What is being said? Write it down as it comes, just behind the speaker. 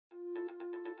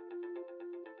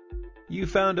You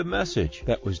found a message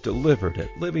that was delivered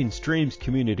at Living Streams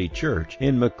Community Church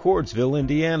in McCordsville,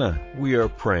 Indiana. We are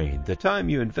praying the time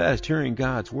you invest hearing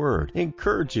God's Word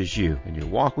encourages you in your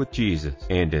walk with Jesus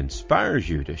and inspires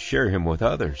you to share Him with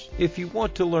others. If you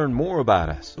want to learn more about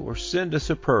us or send us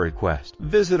a prayer request,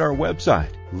 visit our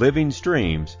website,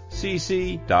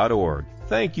 livingstreamscc.org.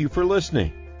 Thank you for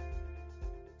listening.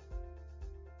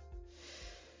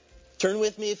 Turn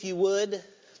with me, if you would,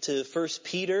 to 1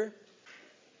 Peter.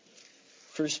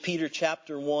 1 Peter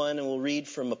chapter 1, and we'll read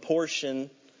from a portion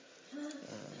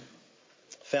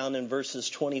found in verses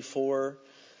 24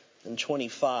 and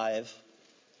 25.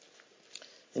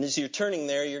 And as you're turning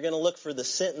there, you're going to look for the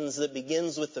sentence that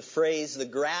begins with the phrase, "The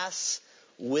grass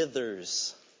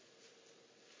withers."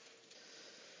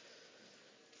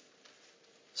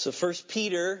 So 1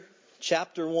 Peter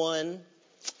chapter 1,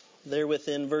 there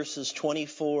within verses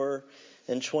 24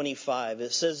 and 25.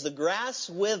 It says, "The grass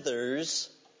withers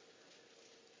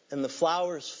and the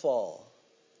flowers fall,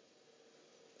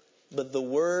 but the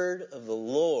word of the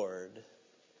Lord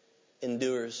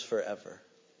endures forever."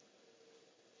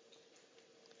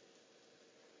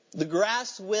 The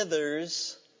grass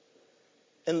withers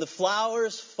and the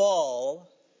flowers fall,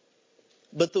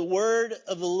 but the word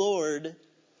of the Lord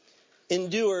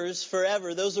endures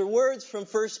forever. Those are words from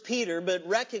 1 Peter, but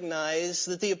recognize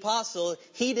that the apostle,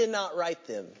 he did not write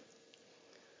them.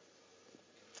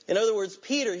 In other words,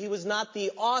 Peter, he was not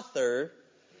the author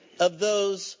of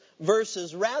those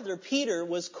verses. Rather, Peter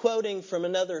was quoting from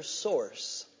another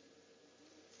source.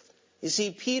 You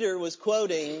see, Peter was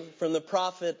quoting from the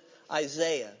prophet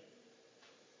Isaiah.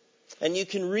 And you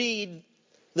can read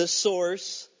the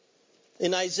source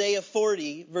in Isaiah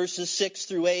 40, verses 6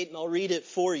 through 8, and I'll read it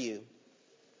for you.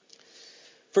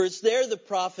 For it's there the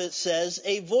prophet says,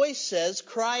 "A voice says,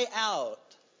 'Cry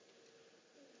out.'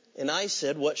 And I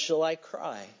said, 'What shall I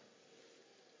cry?'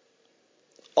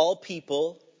 All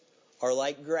people are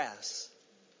like grass,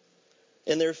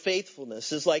 and their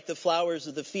faithfulness is like the flowers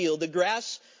of the field. The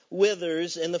grass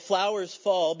withers and the flowers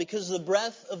fall because the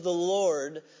breath of the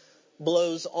Lord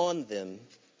blows on them.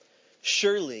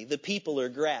 Surely the people are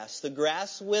grass. The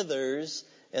grass withers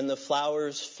and the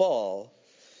flowers fall,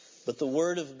 but the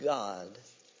word of God,"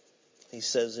 he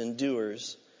says,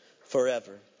 "endures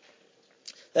forever."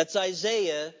 That's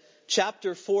Isaiah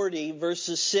chapter 40,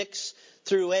 verses 6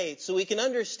 through 8. So we can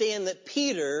understand that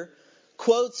Peter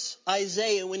quotes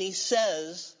Isaiah when he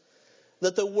says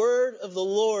that the word of the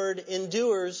Lord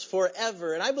endures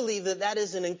forever. And I believe that that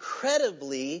is an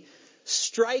incredibly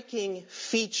striking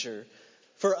feature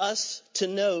for us to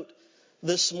note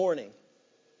this morning.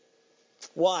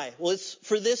 Why? Well, it's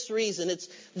for this reason.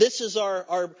 This is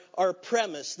our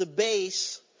premise, the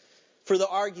base for the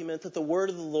argument that the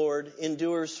word of the Lord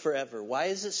endures forever. Why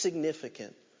is it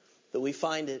significant that we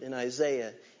find it in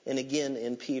Isaiah and again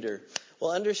in Peter?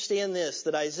 Well, understand this,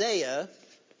 that Isaiah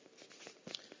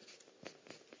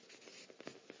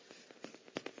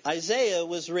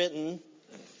was written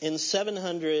in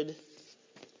 700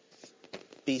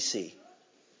 BC.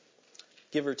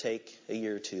 Give or take a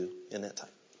year or two in that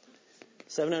time.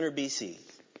 700 BC.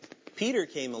 Peter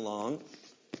came along,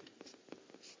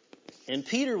 and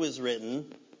Peter was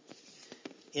written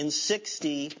in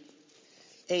 60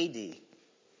 AD.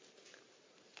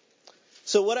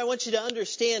 So what I want you to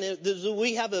understand is that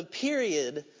we have a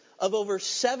period of over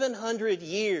 700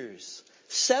 years,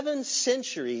 7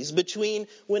 centuries between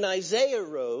when Isaiah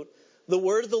wrote, "The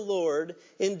word of the Lord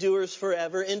endures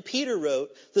forever," and Peter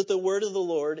wrote that the word of the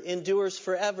Lord endures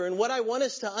forever. And what I want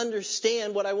us to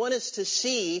understand, what I want us to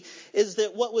see, is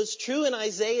that what was true in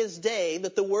Isaiah's day,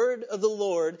 that the word of the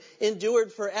Lord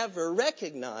endured forever,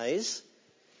 recognize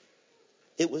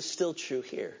it was still true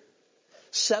here,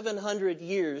 700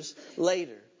 years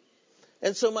later.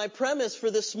 And so my premise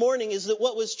for this morning is that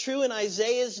what was true in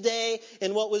Isaiah's day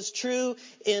and what was true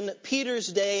in Peter's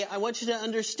day, I want you to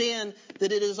understand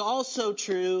that it is also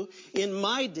true in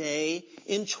my day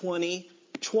in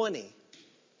 2020.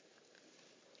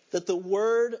 That the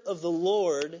word of the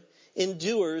Lord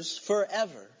endures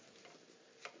forever.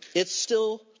 It's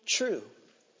still true.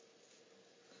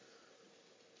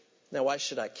 Now, why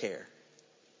should I care?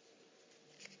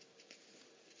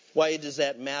 Why does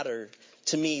that matter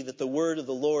to me, that the word of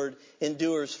the Lord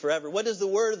endures forever? What is the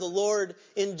word of the Lord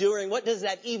enduring? What does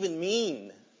that even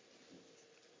mean?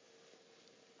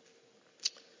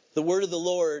 The word of the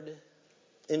Lord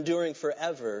enduring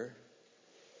forever,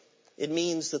 it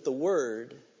means that the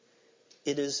word,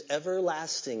 it is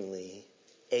everlastingly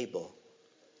able.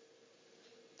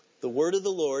 The word of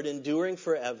the Lord enduring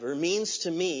forever means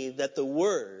to me that the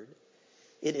word,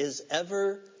 it is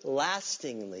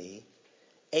everlastingly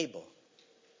able.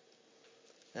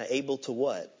 Able to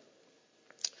what?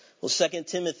 Well, 2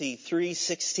 Timothy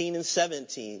 3:16 and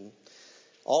 17.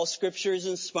 All Scripture is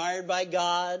inspired by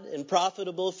God and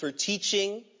profitable for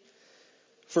teaching,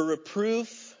 for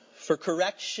reproof, for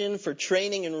correction, for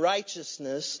training in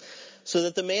righteousness, so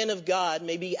that the man of God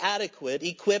may be adequate,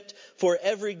 equipped for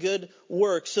every good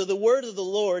work. So the word of the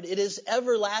Lord, it is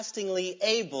everlastingly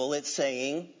able, it's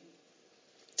saying,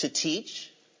 to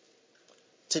teach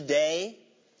today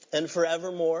and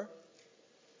forevermore.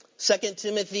 2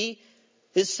 Timothy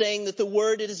is saying that the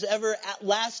word, it is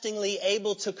everlastingly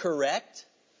able to correct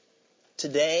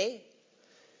today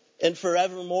and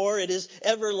forevermore. It is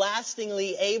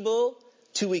everlastingly able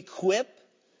to equip.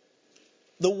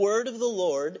 The word of the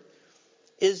Lord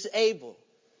is able.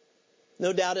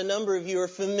 No doubt a number of you are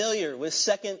familiar with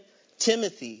 2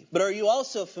 Timothy, but are you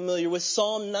also familiar with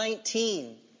Psalm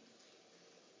 19?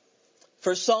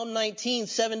 For Psalm 19,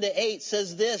 7-8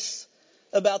 says this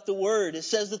about the word. It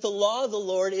says that the law of the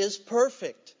Lord is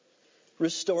perfect,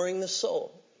 restoring the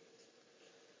soul.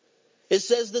 It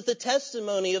says that the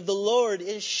testimony of the Lord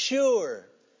is sure,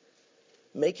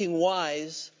 making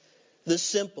wise the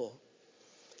simple.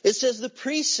 It says the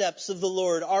precepts of the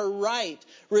Lord are right,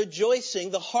 rejoicing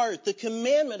the heart. The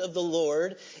commandment of the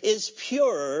Lord is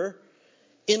pure,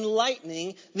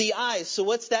 enlightening the eyes. So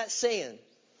what's that saying?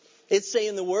 It's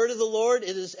saying the word of the Lord,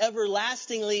 it is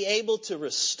everlastingly able to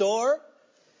restore.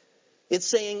 It's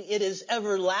saying it is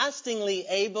everlastingly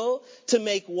able to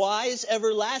make wise,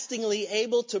 everlastingly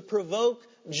able to provoke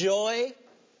joy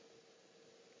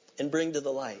and bring to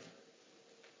the light.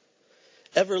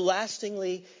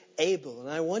 Everlastingly able. And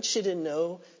I want you to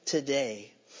know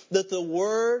today that the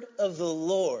word of the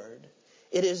Lord,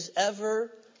 it is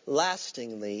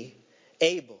everlastingly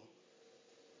able.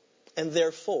 And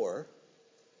therefore,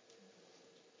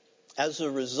 as a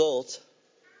result,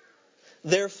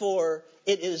 therefore,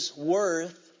 it is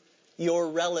worth your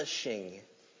relishing.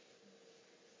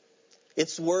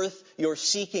 It's worth your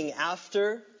seeking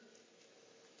after.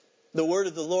 The word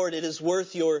of the Lord, it is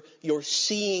worth your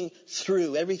seeing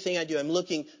through. Everything I do, I'm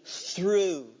looking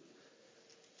through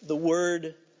the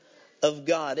word of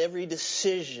God. Every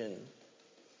decision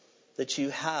that you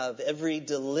have, every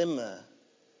dilemma,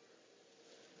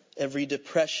 every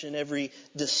depression, every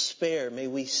despair, may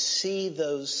we see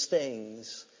those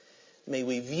things. May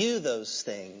we view those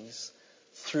things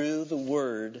through the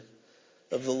word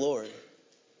of the Lord.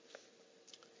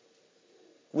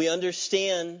 We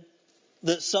understand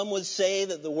that some would say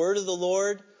that the word of the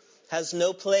Lord has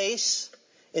no place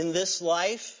in this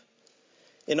life,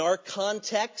 in our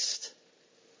context,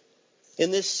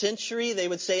 in this century. They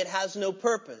would say it has no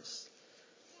purpose.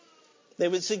 They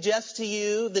would suggest to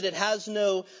you that it has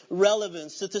no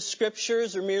relevance, that the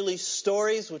Scriptures are merely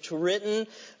stories which were written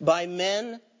by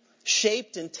men,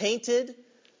 shaped and tainted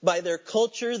by their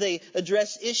culture. They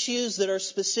address issues that are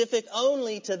specific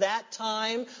only to that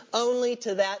time, only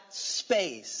to that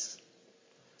space.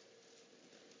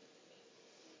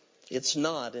 It's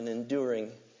not an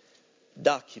enduring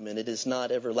document. It is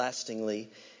not everlastingly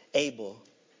able.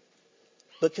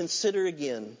 But consider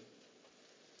again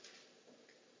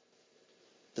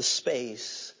the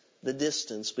space, the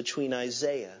distance between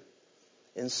Isaiah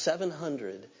in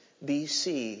 700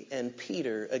 BC and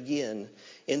Peter again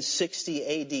in 60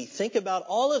 AD. Think about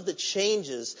all of the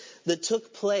changes that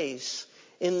took place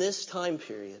in this time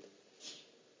period.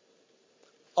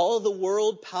 All of the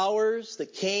world powers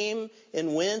that came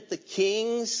and went, the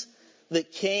kings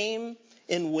that came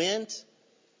and went.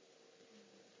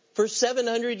 For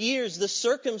 700 years, the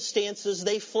circumstances,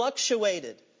 they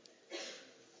fluctuated.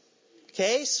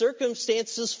 Okay,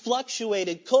 circumstances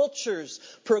fluctuated, cultures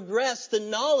progressed, the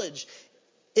knowledge,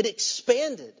 it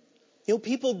expanded. You know,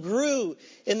 people grew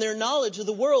in their knowledge of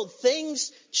the world.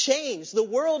 Things changed. The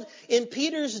world in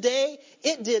Peter's day,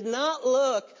 it did not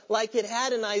look like it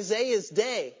had in Isaiah's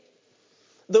day.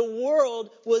 The world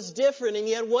was different, and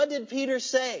yet what did Peter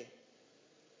say?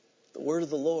 The word of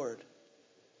the Lord,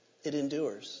 it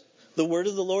endures. The word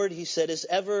of the Lord, he said, is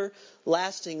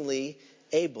everlastingly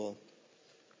able.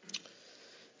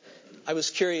 I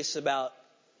was curious about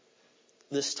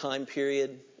this time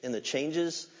period and the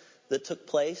changes that took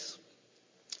place.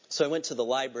 So I went to the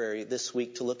library this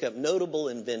week to look up notable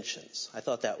inventions. I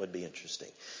thought that would be interesting.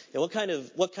 And what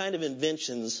kind of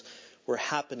inventions were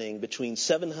happening between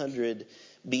 700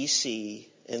 BC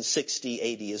and 60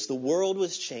 AD as the world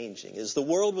was changing, as the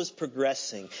world was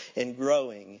progressing and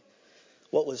growing?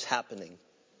 What was happening?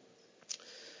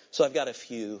 So I've got a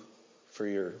few for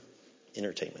your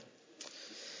entertainment.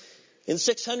 In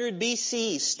 600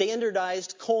 BC,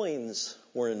 standardized coins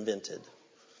were invented.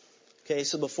 Okay,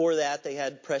 so before that they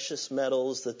had precious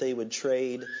metals that they would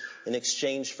trade in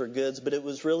exchange for goods, but it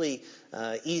was really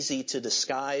easy to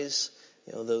disguise,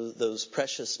 those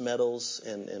precious metals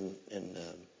and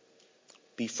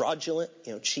be fraudulent,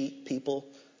 cheat people,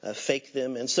 fake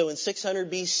them. And so in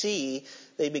 600 BC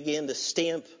they began to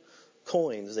stamp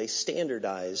coins. They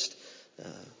standardized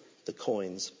the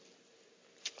coins.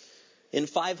 In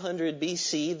 500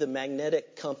 BC the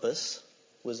magnetic compass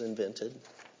was invented.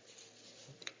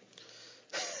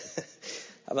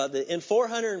 In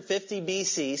 450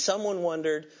 BC, someone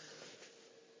wondered,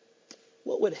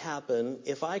 what would happen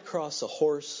if I cross a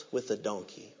horse with a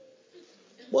donkey?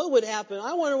 What would happen?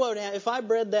 I wonder what would happen if I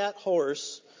bred that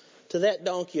horse to that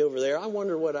donkey over there. I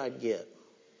wonder what I'd get.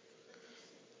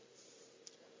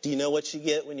 Do you know what you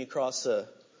get when you cross a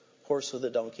horse with a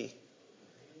donkey?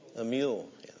 A mule.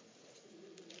 Yeah.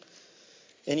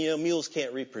 And mules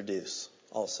can't reproduce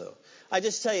also. I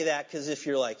just tell you that because if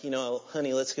you're like,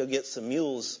 honey, let's go get some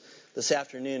mules this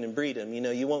afternoon and breed them,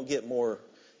 you won't get more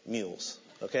mules.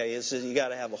 Okay, it's just, you got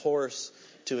to have a horse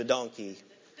to a donkey,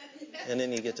 and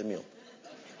then you get the mule.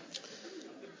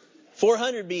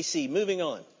 400 BC, moving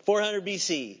on. 400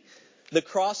 BC, the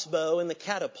crossbow and the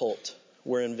catapult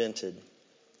were invented.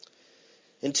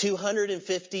 In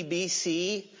 250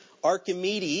 BC,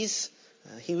 Archimedes,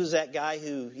 he was that guy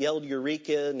who yelled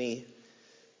Eureka and he,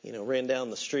 ran down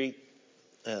the street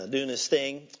doing his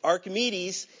thing.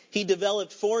 Archimedes, he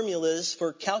developed formulas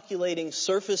for calculating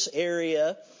surface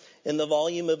area and the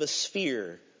volume of a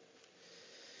sphere.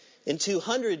 In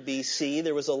 200 BC,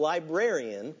 there was a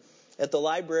librarian at the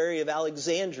Library of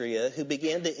Alexandria who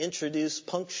began to introduce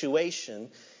punctuation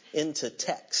into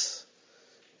texts,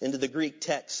 into the Greek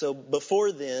text. So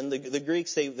before then, the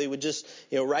Greeks, they would just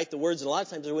write the words, and a lot of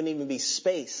times there wouldn't even be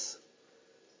space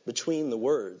between the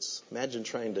words. Imagine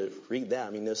trying to read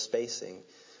that. No spacing.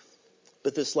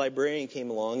 But this librarian came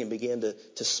along and began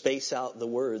to space out the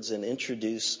words and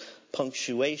introduce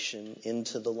punctuation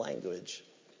into the language.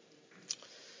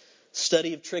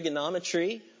 Study of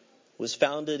trigonometry was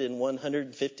founded in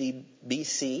 150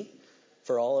 BC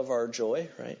for all of our joy,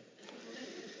 right?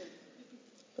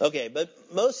 Okay, but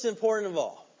most important of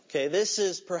all, this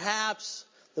is perhaps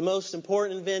the most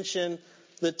important invention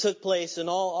that took place in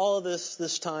all of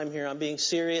this time here. I'm being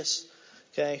serious.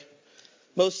 Okay.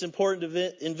 Most important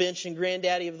invention,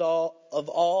 granddaddy of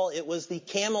all, it was the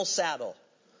camel saddle.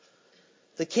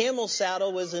 The camel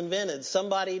saddle was invented.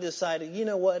 Somebody decided,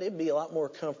 it'd be a lot more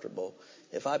comfortable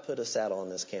if I put a saddle on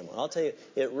this camel. I'll tell you,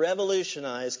 it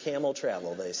revolutionized camel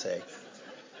travel, they say.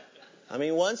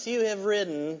 Once you have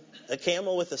ridden a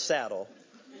camel with a saddle,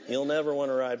 you'll never want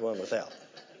to ride one without,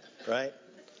 right?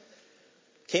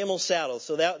 Camel saddle.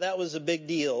 So that was a big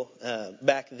deal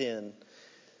back then.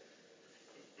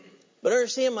 But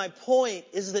understand, my point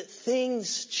is that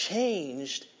things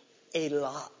changed a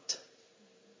lot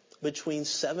between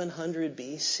 700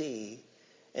 BC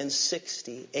and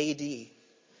 60 AD.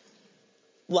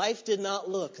 Life did not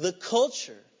look, the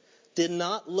culture did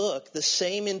not look the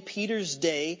same in Peter's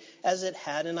day as it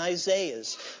had in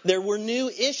Isaiah's. There were new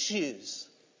issues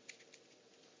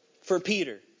for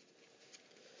Peter.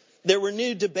 There were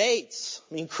new debates.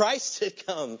 Christ had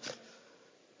come.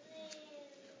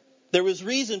 There was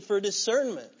reason for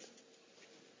discernment.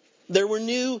 There were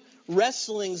new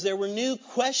wrestlings. There were new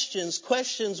questions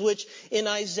which in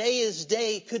Isaiah's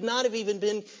day could not have even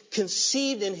been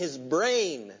conceived in his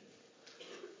brain.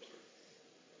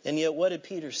 And yet what did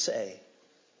Peter say?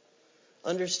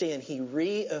 Understand, he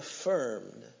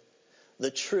reaffirmed the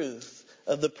truth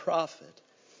of the prophet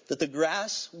that the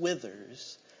grass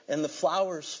withers and the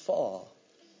flowers fall,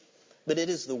 but it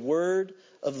is the word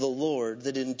of the Lord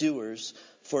that endures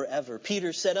forever.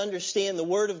 Peter said, understand the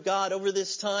word of God over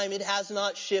this time, it has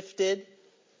not shifted.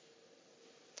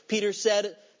 Peter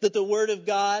said that the word of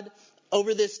God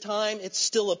over this time, it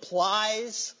still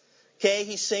applies. Okay,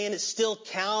 he's saying it still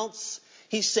counts.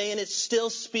 He's saying it still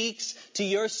speaks to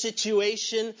your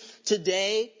situation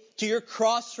today, to your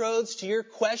crossroads, to your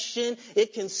question.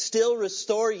 It can still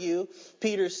restore you,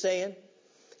 Peter's saying.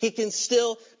 He can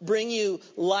still bring you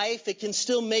life. It can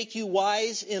still make you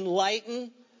wise,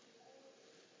 enlightened.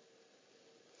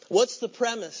 What's the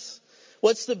premise?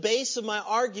 What's the base of my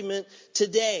argument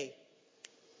today?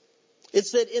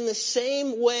 It's that in the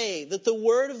same way that the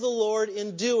word of the Lord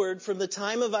endured from the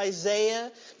time of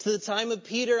Isaiah to the time of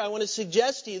Peter, I want to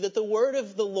suggest to you that the word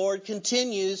of the Lord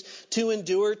continues to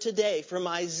endure today, from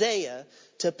Isaiah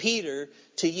to Peter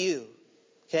to you.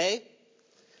 Okay?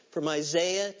 From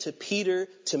Isaiah to Peter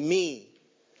to me,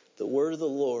 the word of the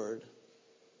Lord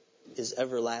is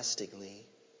everlastingly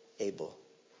able.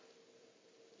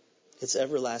 It's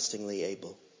everlastingly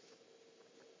able.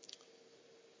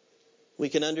 We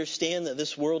can understand that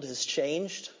this world has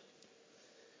changed.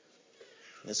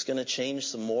 It's going to change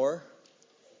some more.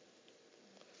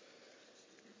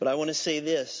 But I want to say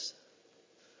this.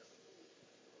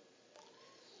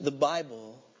 The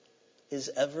Bible is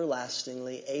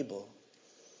everlastingly able.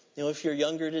 You know, if you're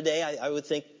younger today, I would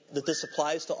think that this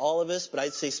applies to all of us, but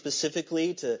I'd say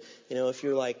specifically to, if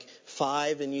you're like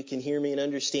 5 and you can hear me and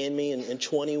understand me, and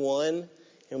 21,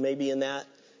 maybe in that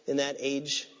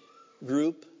age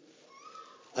group,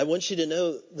 I want you to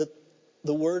know that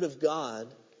the Word of God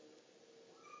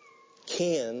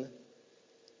can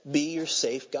be your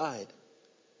safe guide.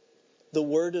 The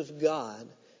Word of God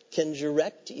can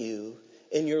direct you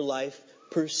in your life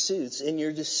pursuits, in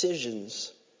your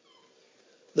decisions.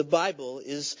 The Bible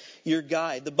is your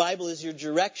guide. The Bible is your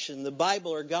direction. The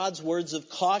Bible are God's words of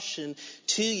caution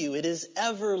to you. It is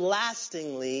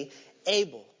everlastingly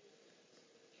able.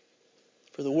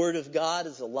 For the Word of God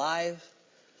is alive,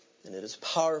 and it is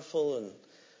powerful and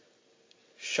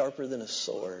sharper than a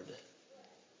sword.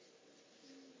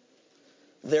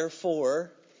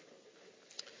 Therefore,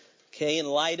 in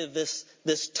light of this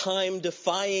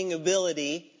time-defying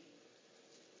ability,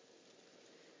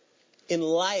 in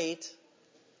light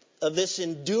of this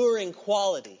enduring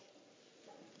quality,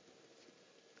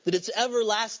 that it's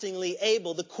everlastingly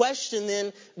able, the question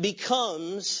then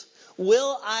becomes,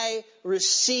 will I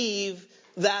receive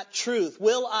that truth?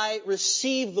 Will I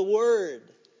receive the Word?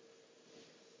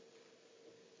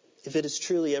 If it is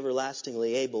truly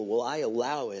everlastingly able, will I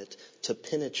allow it to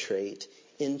penetrate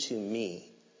into me?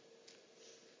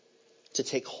 To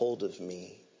take hold of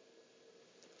me?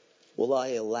 Will I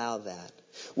allow that?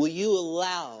 Will you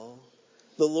allow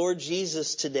the Lord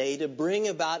Jesus today to bring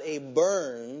about a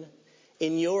burn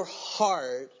in your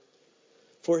heart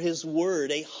for His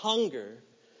Word, a hunger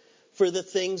for the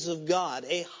things of God,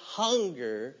 a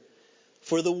hunger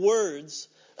for the words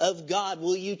of God?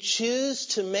 Will you choose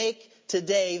to make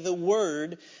today the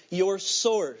Word your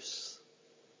source?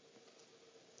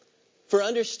 For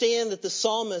understand that the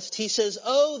psalmist, he says,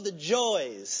 oh, the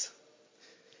joys.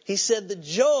 He said, the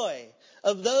joy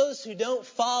of those who don't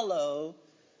follow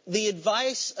the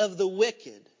advice of the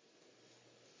wicked.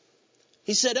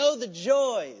 He said, oh, the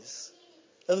joys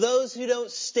of those who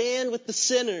don't stand with the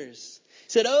sinners. He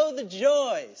said, oh, the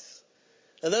joys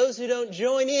of those who don't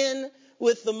join in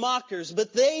with the mockers,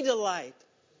 but they delight.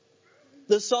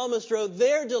 The psalmist wrote,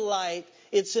 their delight,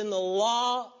 it's in the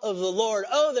law of the Lord.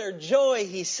 Oh, their joy,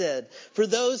 he said. For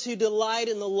those who delight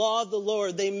in the law of the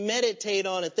Lord, they meditate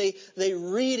on it. They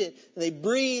read it, they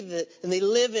breathe it, and they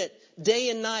live it day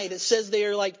and night. It says they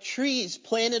are like trees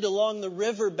planted along the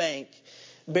riverbank,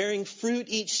 bearing fruit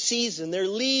each season. Their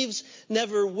leaves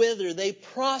never wither. They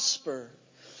prosper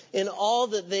in all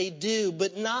that they do,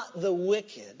 but not the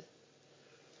wicked.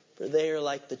 For they are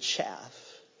like the chaff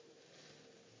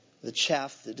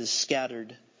that is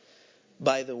scattered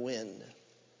by the wind.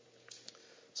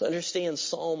 So understand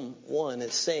Psalm 1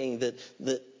 is saying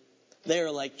that they are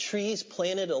like trees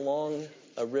planted along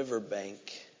a riverbank.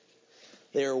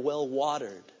 They are well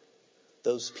watered,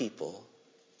 those people.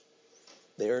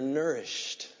 They are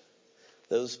nourished,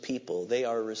 those people. They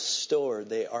are restored.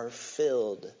 They are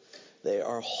filled. They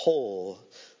are whole.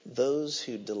 Those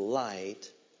who delight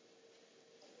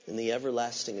in the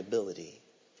everlasting ability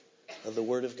of the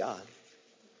Word of God.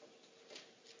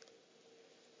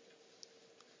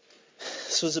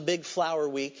 This was a big flower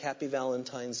week. Happy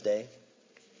Valentine's Day.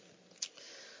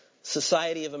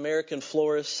 Society of American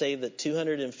Florists say that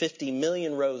 250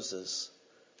 million roses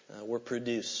were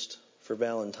produced for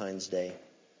Valentine's Day.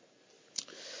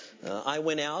 I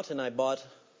went out and I bought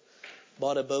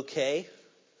a bouquet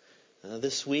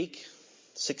this week,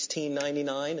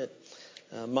 $16.99 at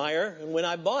Meijer. And when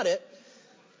I bought it,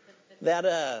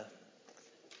 that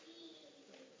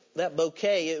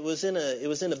bouquet, it was in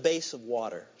a base of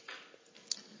water.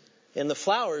 And the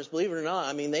flowers, believe it or not,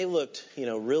 I mean, they looked,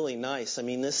 really nice. I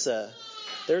mean, this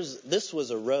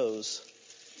was a rose,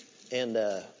 and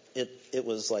it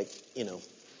was like,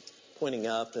 pointing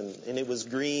up, and it was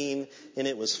green, and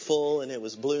it was full, and it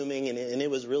was blooming, and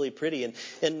it was really pretty.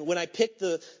 And when I picked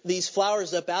these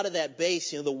flowers up out of that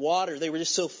base, the water, they were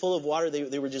just so full of water,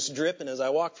 they were just dripping. As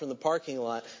I walked from the parking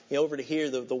lot over to here,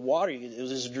 the water, it was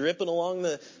just dripping along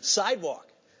the sidewalk.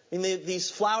 I mean, these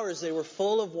flowers, they were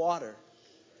full of water.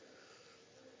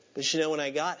 But when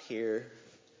I got here,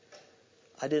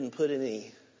 I didn't put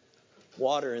any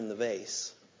water in the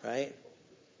vase, right?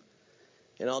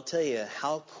 And I'll tell you,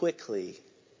 how quickly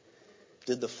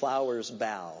did the flowers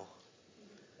bow?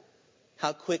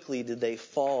 How quickly did they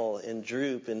fall and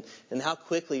droop? And how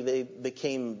quickly they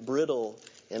became brittle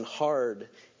and hard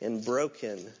and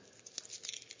broken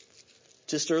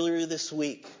Just earlier this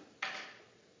week,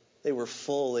 they were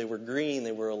full, they were green,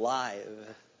 they were alive.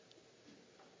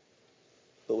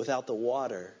 But without the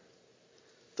water,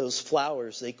 those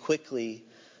flowers, they quickly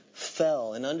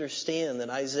fell. And understand that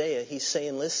Isaiah, he's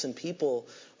saying, listen, people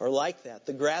are like that.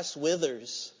 The grass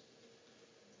withers.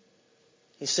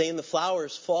 He's saying the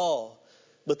flowers fall.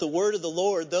 But the word of the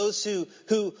Lord, those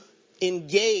who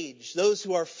engage, those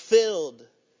who are filled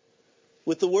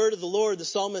with the word of the Lord, the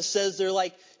psalmist says they're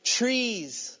like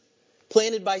trees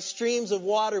planted by streams of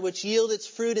water, which yield its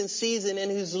fruit in season,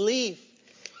 and whose leaf,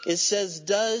 it says,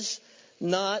 does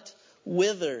not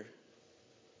wither.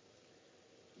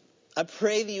 I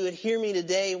pray that you would hear me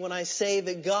today when I say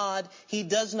that God, He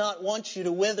does not want you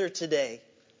to wither today.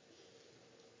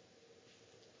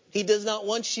 He does not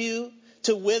want you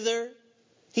to wither.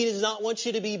 He does not want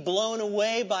you to be blown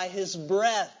away by His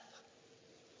breath.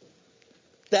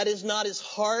 That is not His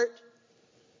heart.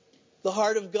 The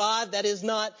heart of God, that is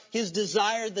not His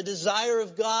desire. The desire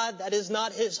of God, that is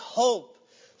not His hope.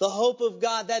 The hope of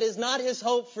God, that is not His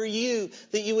hope for you,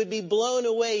 that you would be blown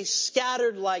away,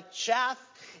 scattered like chaff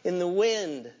in the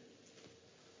wind.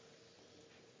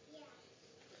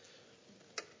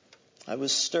 I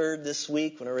was stirred this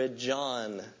week when I read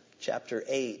John chapter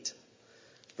 8,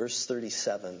 verse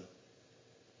 37.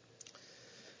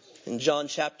 In John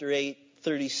chapter 8,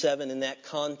 37, in that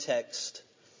context,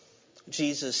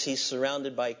 Jesus, He's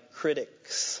surrounded by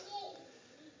critics.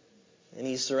 And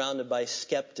He's surrounded by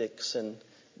skeptics and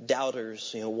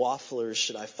doubters, wafflers.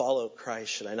 Should I follow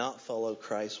Christ? Should I not follow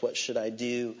Christ? What should I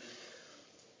do?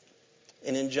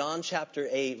 And in John chapter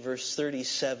 8, verse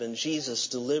 37, Jesus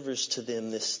delivers to them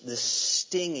this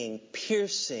stinging,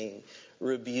 piercing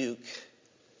rebuke.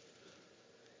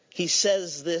 He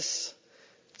says this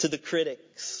to the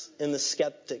critics and the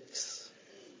skeptics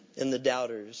and the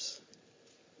doubters.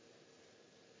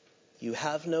 You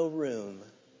have no room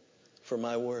for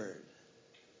my word.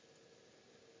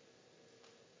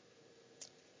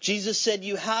 Jesus said,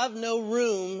 you have no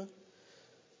room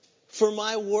for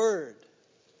my word.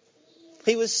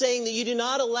 He was saying that you do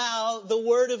not allow the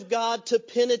word of God to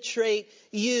penetrate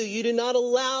you. You do not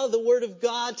allow the word of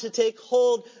God to take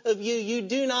hold of you. You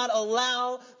do not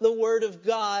allow the word of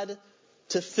God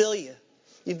to fill you.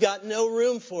 You've got no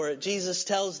room for it, Jesus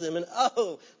tells them. And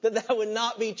that would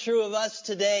not be true of us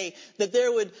today. That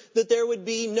there would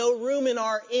be no room in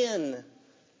our inn.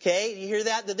 Okay, you hear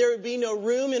that? That there would be no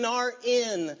room in our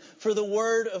inn for the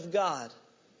word of God.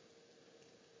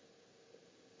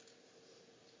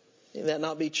 May that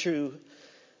not be true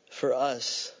for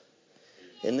us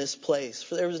in this place.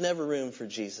 For there was never room for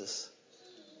Jesus,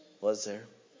 was there?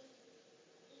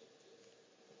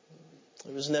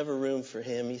 There was never room for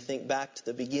Him. You think back to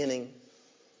the beginning.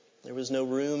 There was no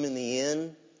room in the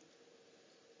inn.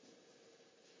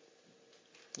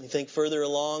 You think further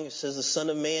along, it says the Son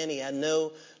of Man, He had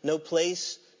no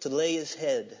place to lay His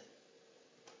head.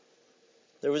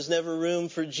 There was never room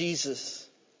for Jesus.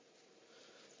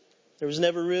 There was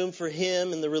never room for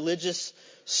Him in the religious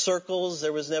circles.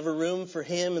 There was never room for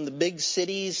Him in the big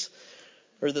cities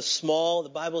or the small. The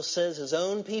Bible says His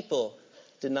own people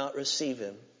did not receive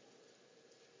Him.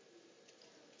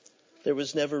 There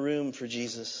was never room for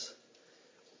Jesus.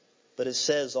 But it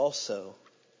says also,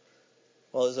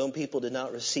 while His own people did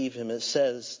not receive Him, it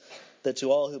says that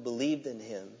to all who believed in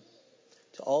Him,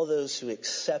 to all those who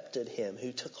accepted Him,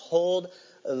 who took hold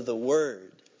of the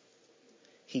Word,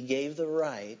 He gave the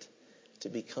right to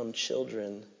become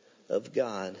children of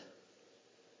God.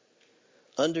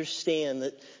 Understand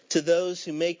that to those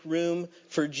who make room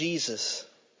for Jesus,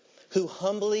 who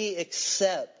humbly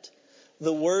accept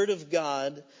the Word of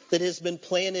God that has been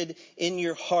planted in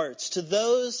your hearts, to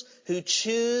those who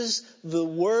choose the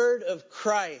Word of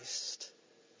Christ,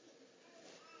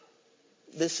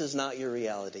 this is not your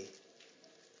reality.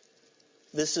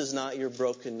 This is not your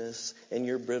brokenness and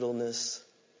your brittleness.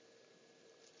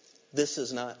 This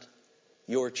is not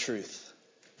your truth.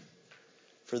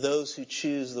 For those who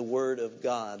choose the Word of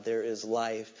God, there is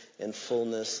life and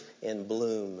fullness and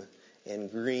bloom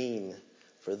and green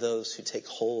for those who take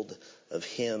hold of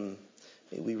Him.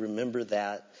 May we remember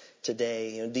that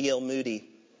today. D.L. Moody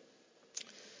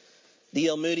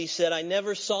said, I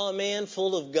never saw a man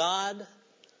full of God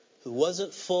who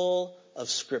wasn't full of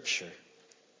Scripture.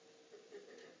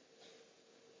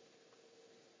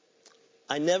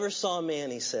 I never saw a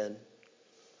man, he said.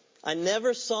 I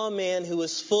never saw a man who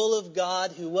was full of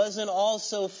God who wasn't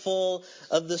also full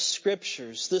of the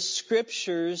Scriptures. The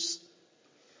Scriptures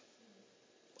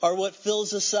are what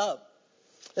fills us up.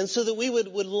 And so that we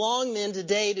would long then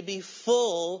today to be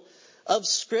full of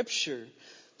Scripture.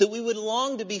 That we would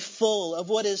long to be full of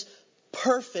what is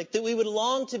perfect, that we would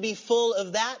long to be full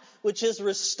of that which is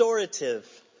restorative.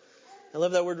 I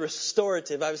love that word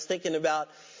restorative. I was thinking about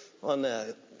on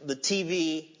the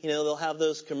TV, they'll have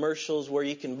those commercials where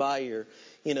you can buy your,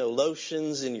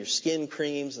 lotions and your skin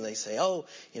creams, and they say,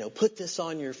 put this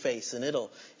on your face and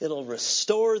it'll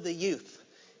restore the youth.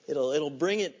 It'll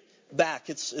bring it back.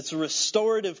 It's a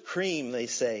restorative cream, they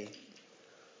say.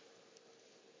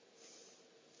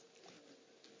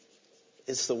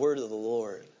 It's the word of the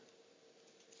Lord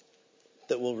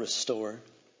that will restore.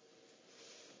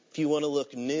 If you want to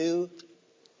look new,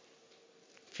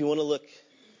 if you want to look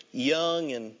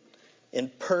young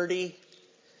and purdy,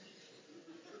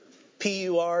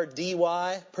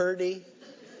 P-U-R-D-Y, purdy.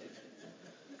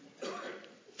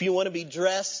 If you want to be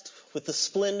dressed with the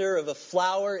splendor of a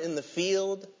flower in the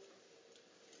field,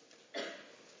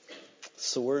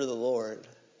 it's the word of the Lord.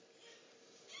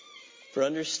 For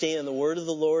understand, the word of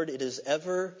the Lord, it is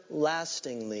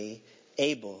everlastingly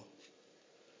able.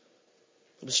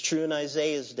 It was true in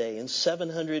Isaiah's day, in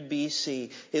 700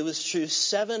 BC. It was true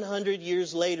 700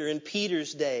 years later in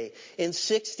Peter's day, in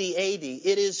 60 AD.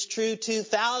 It is true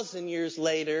 2,000 years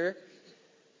later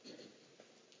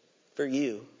for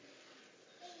you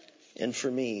and for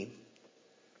me.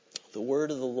 The word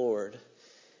of the Lord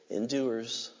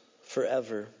endures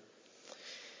forever.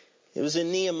 It was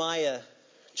in Nehemiah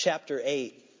chapter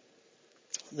 8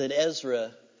 that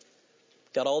Ezra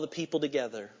got all the people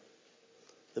together.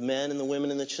 The men and the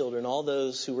women and the children, all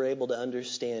those who were able to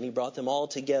understand. He brought them all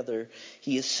together.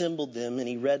 He assembled them and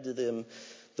he read to them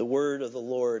the word of the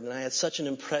Lord. And I had such an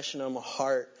impression on my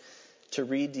heart to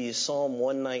read to you Psalm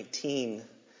 119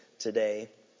 today.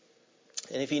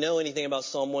 And if you know anything about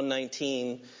Psalm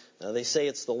 119, they say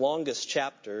it's the longest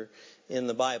chapter in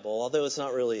the Bible. Although it's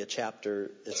not really a chapter,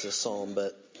 it's a psalm,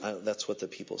 but that's what the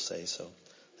people say, so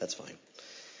that's fine.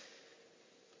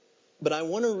 But I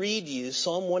want to read you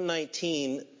Psalm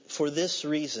 119 for this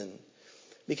reason.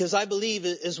 Because I believe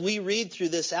as we read through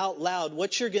this out loud,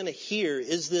 what you're going to hear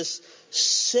is this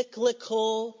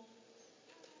cyclical,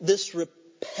 this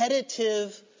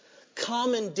repetitive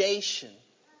commendation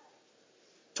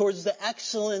towards the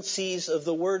excellencies of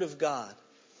the Word of God.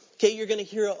 Okay, you're going to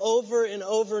hear it over and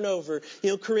over and over.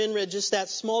 Corinne read just that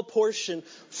small portion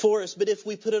for us. But if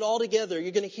we put it all together,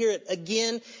 you're going to hear it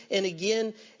again and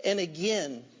again and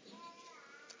again.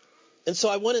 And so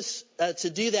I want us to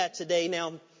do that today.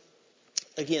 Now,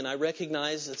 again, I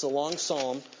recognize it's a long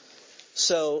psalm.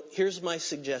 So here's my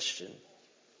suggestion.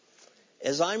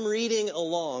 As I'm reading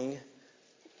along,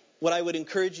 what I would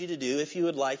encourage you to do, if you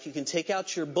would like, you can take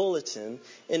out your bulletin.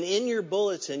 And in your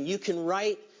bulletin, you can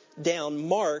write down,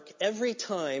 mark every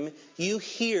time you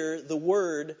hear the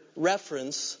word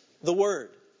reference the word.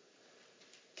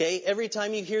 Okay? Every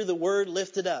time you hear the word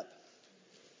lifted up,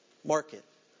 mark it.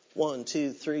 1,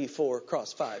 2, 3, 4,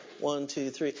 cross 5. 1, 2,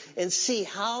 3. And see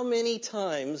how many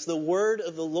times the word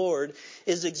of the Lord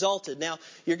is exalted. Now,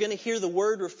 you're going to hear the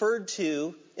word referred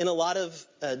to in a lot of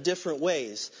different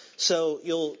ways. So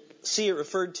you'll see it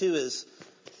referred to as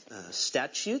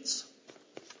statutes.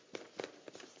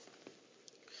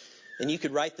 And you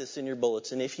could write this in your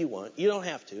bulletin if you want. You don't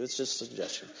have to. It's just a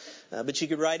suggestion. But you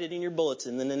could write it in your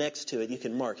bulletin. Then the next to it, you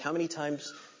can mark. How many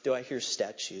times do I hear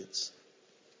statutes?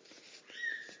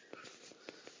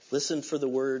 Listen for the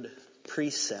word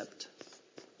precept.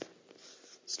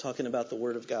 It's talking about the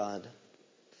Word of God.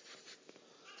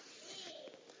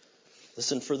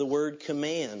 Listen for the word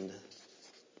command.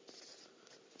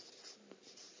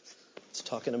 It's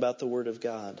talking about the Word of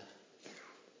God.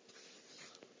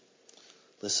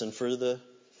 Listen for the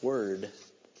word.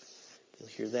 You'll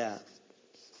hear that.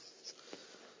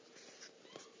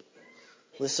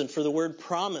 Listen for the word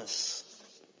promise.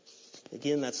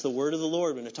 Again, that's the word of the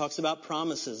Lord. When it talks about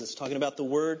promises, it's talking about the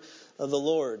word of the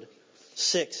Lord.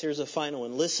 6, here's a final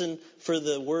one. Listen for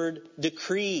the word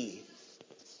decree.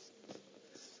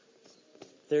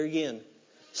 There again,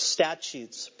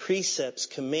 statutes, precepts,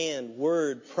 command,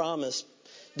 word, promise,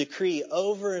 decree.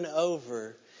 Over and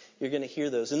over, you're going to hear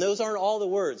those. And those aren't all the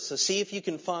words. So see if you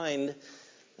can find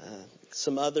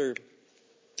some other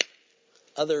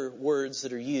words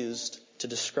that are used to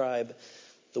describe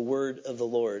the word of the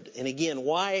Lord. And again,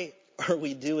 why are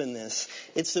we doing this?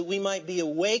 It's that we might be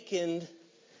awakened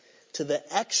to the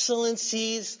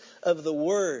excellencies of the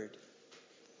word.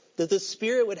 That the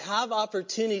Spirit would have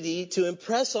opportunity to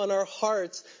impress on our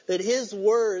hearts that His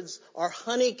words are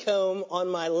honeycomb on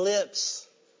my lips.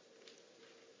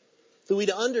 That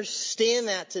we'd understand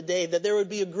that today. That there would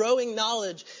be a growing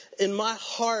knowledge in my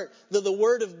heart that the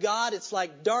Word of God, it's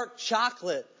like dark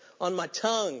chocolate on my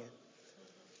tongue.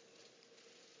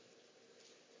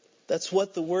 That's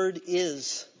what the Word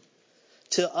is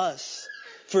to us.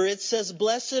 For it says,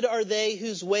 "Blessed are they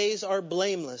whose ways are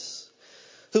blameless,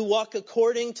 who walk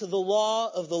according to the law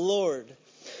of the Lord.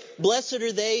 Blessed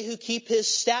are they who keep his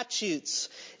statutes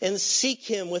and seek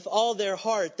him with all their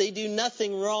heart. They do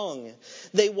nothing wrong.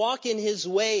 They walk in his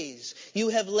ways. You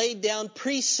have laid down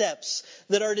precepts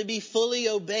that are to be fully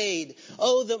obeyed.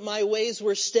 Oh, that my ways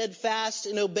were steadfast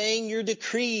in obeying your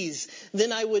decrees.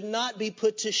 Then I would not be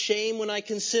put to shame when I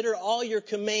consider all your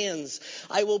commands.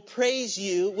 I will praise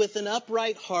you with an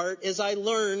upright heart as I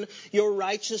learn your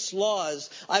righteous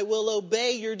laws. I will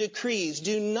obey your decrees.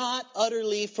 Do not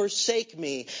utterly forsake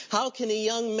me. How can a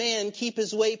young man keep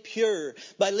his way pure?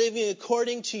 By living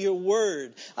according to your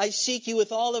word. I seek you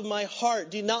with all of my heart.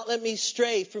 Do not let me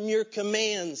stray from your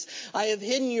commands. I have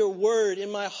hidden your word in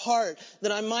my heart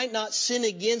that I might not sin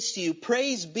against you.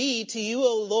 Praise be to you,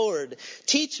 O Lord.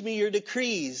 Teach me your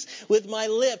decrees. With my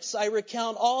lips I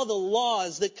recount all the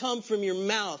laws that come from your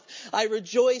mouth. I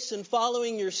rejoice in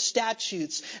following your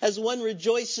statutes. As one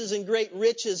rejoices in great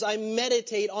riches, I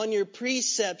meditate on your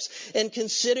precepts and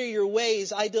consider your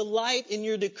ways. I delight in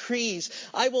your decrees.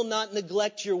 I will not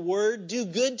neglect your word. Do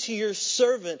good to your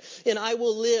servant, and I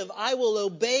will live. I will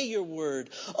obey your word.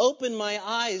 Open my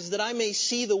eyes that I may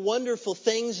see the wonderful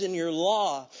things in your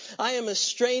law. I am a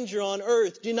stranger on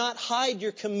earth. Do not hide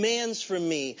your commands from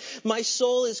me. My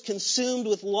soul is consumed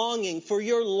with longing for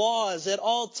your laws at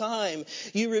all time.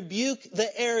 You rebuke the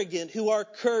arrogant who are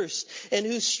cursed and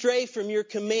who stray from your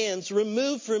commands.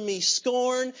 Remove from me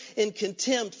scorn and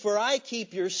contempt, for I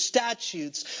keep your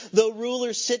statutes. Though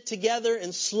rulers sit together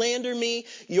and slander me,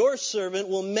 your servant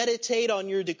will meditate on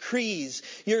your decrees.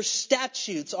 Your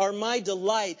statutes are my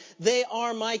delight. They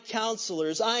are my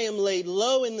counselors. I am laid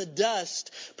low in the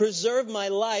dust. Preserve my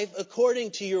life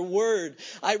according to your word.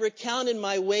 I recounted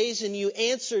my ways and you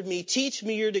answered me. Teach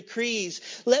me your decrees.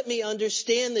 Let me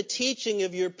understand the teaching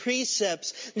of your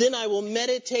precepts. Then I will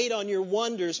meditate on your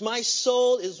wonders. My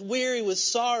soul is weary with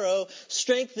sorrow.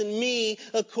 Strengthen me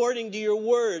according to your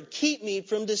word. Keep me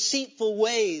from deceitful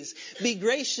ways. Be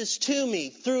gracious to me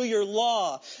through your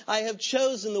law. I have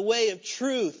chosen the way of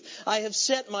truth. I have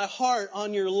set my heart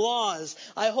on your laws.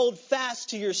 I hold fast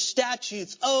to your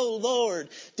statutes. O Lord,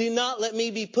 do not let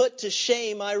me be put to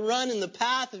shame. I run in the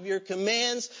path of your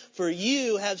commands, for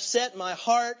you have set my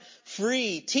heart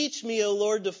free. Teach me, O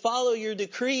Lord, to follow your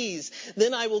decrees.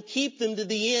 Then I will keep them to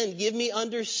the end. Give me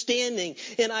understanding,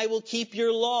 and I will keep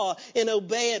your law and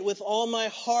obey it with all my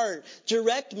heart.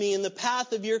 Direct me in the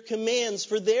path of your commands,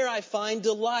 for there I find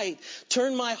delight.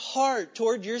 Turn my heart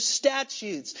toward your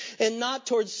statutes and not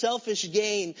toward selfish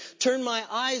gain. Turn my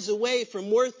eyes away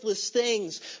from worthless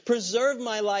things. Preserve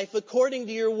my life according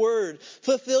to your word.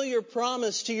 Fulfill your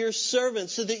promise to your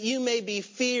servants so that you may be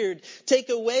feared. Take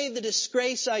away the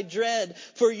disgrace I dread,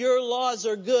 for your laws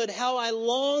are good. How I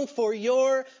long for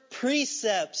your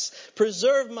precepts.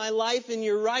 Preserve my life in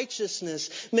your righteousness.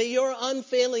 May your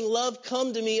unfailing love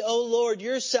come to me, O Lord,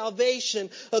 your salvation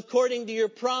according to your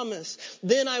promise.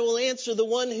 Then I will answer the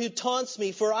one who taunts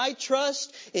me, for I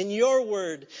trust in your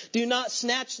word. Do not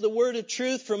snatch the word of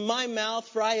truth from my mouth,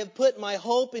 for I have put my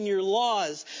hope in your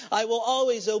laws. I will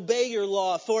always obey your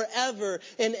law forever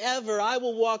and ever. I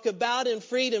will walk about in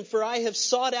freedom, for I have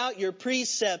sought out your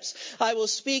precepts. I will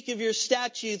speak of your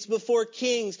statutes before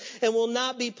kings and will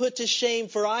not be put to shame,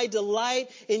 for I delight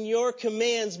in your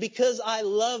commands because I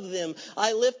love them.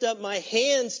 I lift up my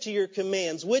hands to your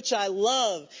commands, which I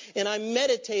love, and I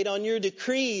meditate on your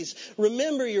decrees.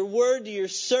 Remember your word to your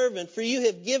servant, for you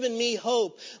have given me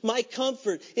hope. My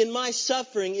comfort in my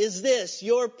suffering is this: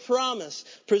 your promise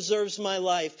preserves my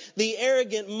life. The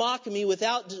arrogant mock me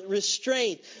without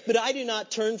restraint, but I do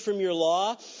not turn from your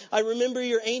law. I remember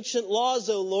your ancient laws,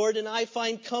 O Lord, and I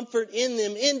find comfort in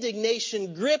them.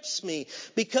 Indignation grips me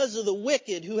because of the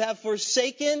wicked who have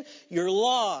forsaken your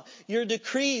law. Your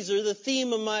decrees are the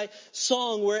theme of my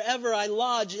song wherever I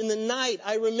lodge. In the night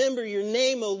I remember your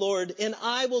name, O Lord, and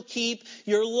I will keep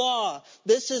your law.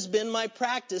 This has been my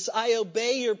practice. I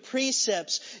obey your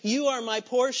precepts. You are my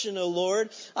portion, O Lord.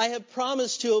 I have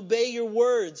promised to obey your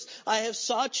words. I have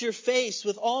sought your face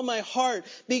with all my heart.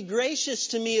 Be gracious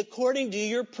to me according to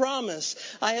your promise.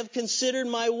 I have considered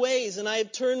my ways, and I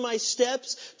have turned my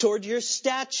steps toward your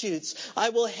statutes. I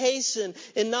will hasten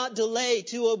and not delay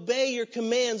to obey your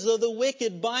commands. Though the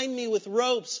wicked bind me with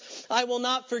ropes, I will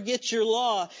not forget your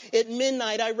law. At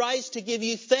midnight I rise to give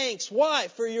you thanks. Why?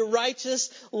 For your righteous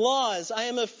laws. I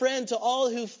am a friend to all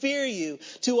who fear you,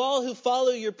 to all who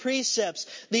follow your precepts.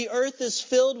 The earth is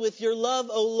filled with your love,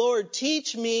 O Lord.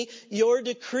 Teach me your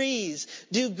decrees.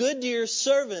 Do good to your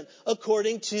servant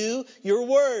according to your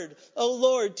word. O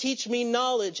Lord, teach me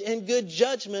knowledge and good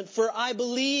judgment, for I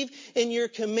believe in your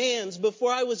commands. Before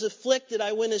Before I was afflicted,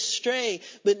 I went astray.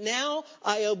 But now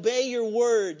I obey your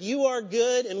word. You are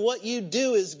good, and what you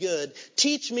do is good.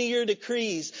 Teach me your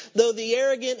decrees. Though the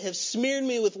arrogant have smeared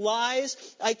me with lies,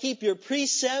 I keep your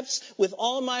precepts with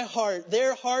all my heart.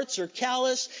 Their hearts are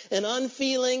callous and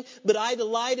unfeeling, but I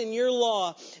delight in your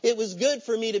law. It was good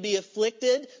for me to be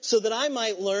afflicted, so that I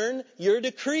might learn your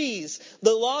decrees.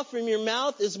 The law from your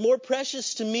mouth is more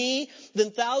precious to me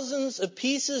than thousands of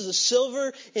pieces of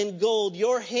silver and gold.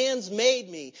 Your hands made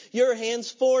me. Your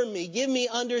hands formed me. Give me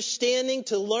understanding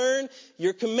to learn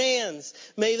your commands.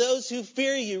 May those who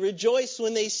fear you rejoice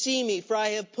when they see me, for I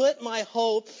have put my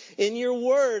hope in your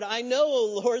word. I know,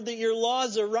 O Lord, that your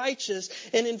laws are righteous,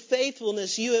 and in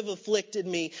faithfulness you have afflicted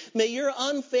me. May your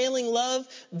unfailing love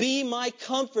be my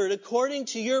comfort, according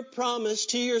to your promise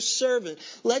to your servant.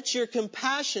 Let your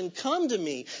compassion come to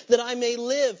me, that I may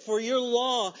live, for your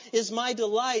law is my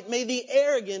delight. May the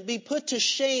arrogant be put to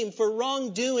shame for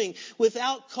wrongdoing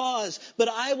without cause, but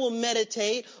I will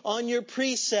meditate on your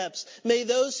precepts. May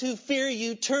those who fear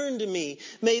you turn to me.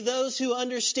 May those who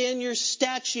understand your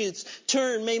statutes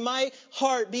turn. May my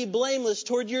heart be blameless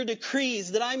toward your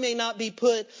decrees, that I may not be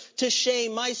put to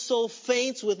shame. My soul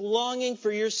faints with longing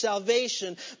for your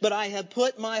salvation, but I have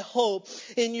put my hope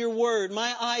in your word.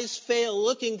 My eyes fail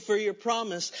looking for your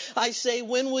promise. I say,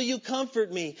 when will you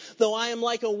comfort me? Though I am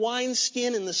like a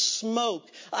wineskin in the smoke,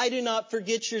 I do not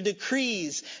forget your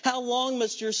decrees. How long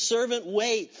must your servant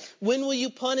wait? When will you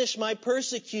punish my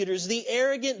persecutors? The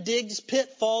arrogant digs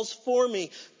pitfalls for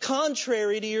me,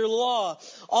 contrary to your law.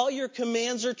 All your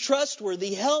commands are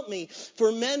trustworthy. Help me,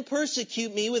 for men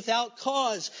persecute me without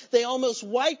cause. They almost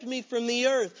wiped me from the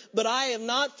earth, but I have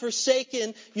not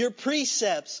forsaken your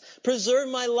precepts. Preserve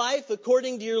my life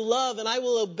according to your love, and I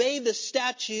will obey the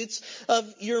statutes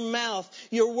of your mouth.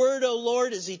 Your word, O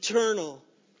Lord, is eternal.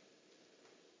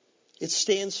 It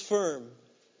stands firm.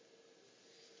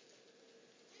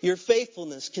 Your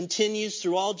faithfulness continues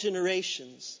through all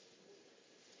generations.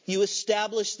 You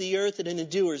establish the earth and it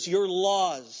endures. Your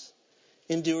laws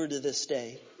endure to this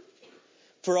day.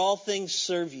 For all things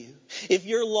serve you. If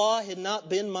your law had not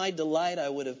been my delight, I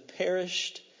would have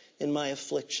perished in my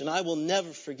affliction. I will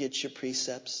never forget your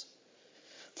precepts.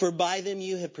 For by them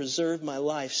you have preserved my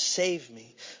life. Save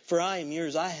me, for I am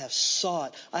yours. I have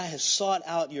sought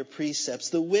out your precepts.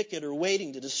 The wicked are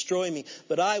waiting to destroy me,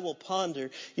 but I will ponder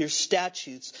your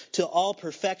statutes. To all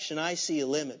perfection I see a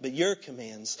limit, but your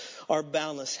commands are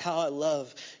boundless. How I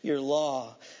love your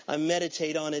law. I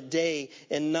meditate on it day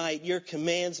and night. Your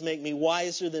commands make me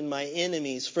wiser than my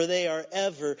enemies, for they are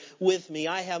ever with me.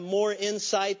 I have more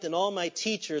insight than all my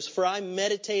teachers, for I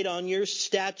meditate on your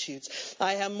statutes.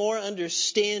 I have more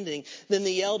understanding than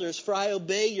the elders, for I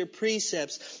obey your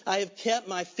precepts. I have kept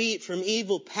my feet from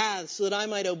evil paths, so that I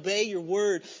might obey your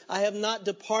word. I have not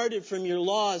departed from your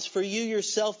laws, for you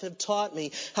yourself have taught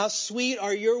me. How sweet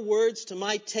are your words to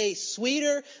my taste,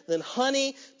 sweeter than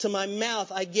honey to my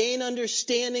mouth. I gain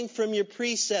understanding from your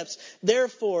precepts.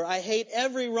 Therefore, I hate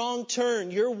every wrong turn.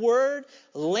 Your word,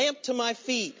 a lamp to my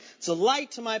feet, it's a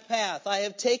light to my path. I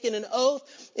have taken an oath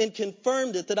and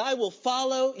confirmed it, that I will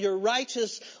follow your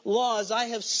righteous laws.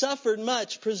 I have suffered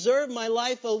much. Preserve my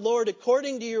life, O Lord,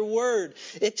 according to your word.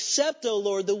 Accept, O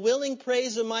Lord, the willing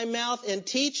praise of my mouth, and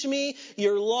teach me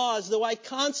your laws. Though I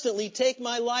constantly take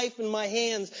my life in my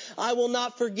hands, I will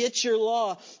not forget your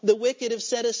law. The wicked have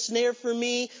set a snare for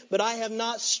me, but I have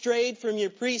not strayed from your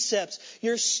precepts.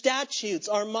 Your statutes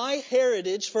are my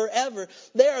heritage forever.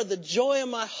 They are the joy of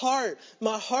my heart.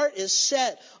 My heart is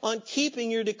set on keeping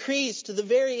your decrees to the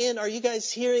very end. Are you guys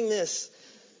hearing this?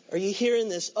 Are you hearing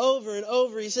this over and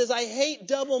over? He says, I hate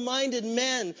double-minded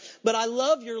men, but I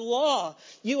love your law.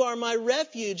 You are my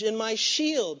refuge and my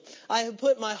shield. I have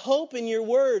put my hope in your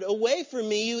word. Away from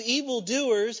me, you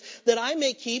evildoers, that I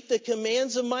may keep the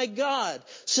commands of my God.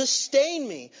 Sustain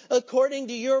me according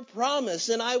to your promise,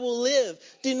 and I will live.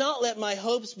 Do not let my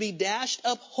hopes be dashed.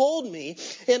 Uphold me,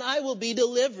 and I will be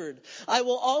delivered. I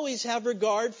will always have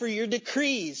regard for your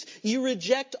decrees. You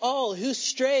reject all who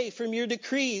stray from your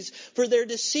decrees, for their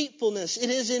deceitfulness,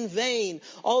 it is in vain.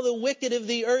 All the wicked of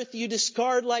the earth you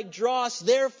discard like dross.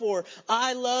 Therefore,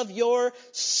 I love your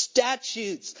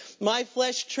statutes. My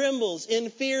flesh trembles in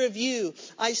fear of you.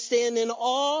 I stand in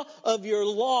awe of your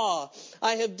law.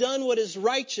 I have done what is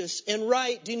righteous and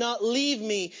right. Do not leave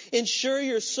me. Ensure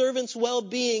your servant's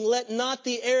well-being. Let not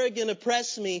the arrogant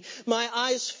oppress me. My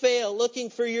eyes fail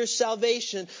looking for your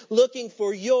salvation, looking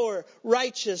for your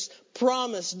righteous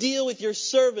promise. Deal with your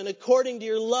servant according to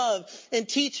your love and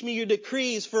teach me your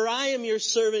decrees, for I am your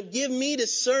servant. Give me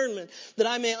discernment that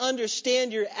I may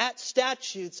understand your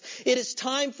statutes. It is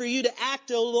time for you to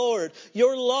act, O Lord.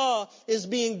 Your law is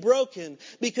being broken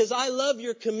because I love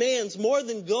your commands more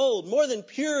than gold, more than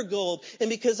pure gold, and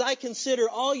because I consider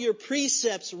all your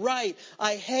precepts right.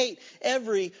 I hate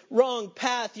every wrong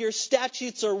path. Your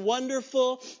statutes are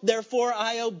wonderful, therefore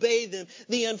I obey them.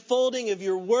 The unfolding of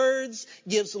your words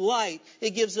gives light.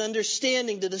 It gives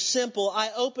understanding to the simple.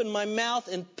 I open my mouth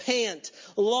and pant,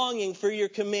 longing for your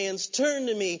commands. Turn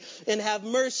to me and have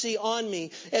mercy on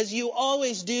me, as you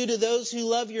always do to those who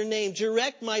love your name.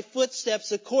 Direct my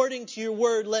footsteps according to your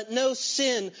word. Let no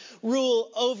sin rule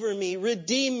over me.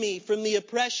 Redeem me from the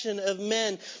oppression of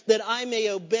men, that I may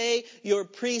obey your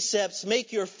precepts.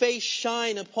 Make your face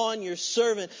shine upon your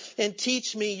servant and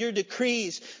teach me your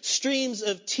decrees. Streams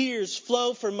of tears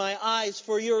flow from my eyes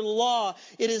for your law.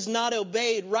 It is not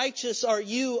obeyed. Righteous are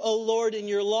you, O Lord, and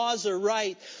your laws are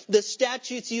right. The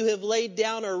statutes you have laid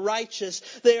down are righteous.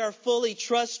 They are fully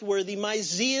trustworthy. My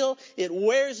zeal, it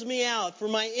wears me out, for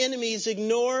my enemies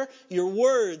ignore your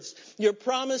words. Your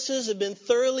promises have been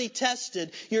thoroughly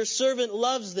tested. Your servant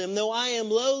loves them. Though I am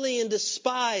lowly and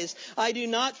despised, I do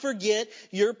not forget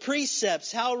your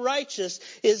precepts. How righteous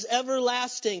is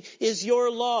everlasting is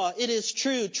your law. It is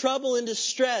true. Trouble and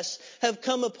distress have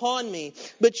come upon me,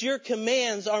 but your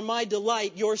commands are my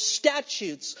delight. Your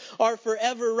statutes are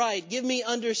forever right. Give me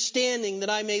understanding that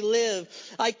I may live.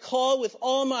 I call with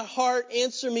all my heart.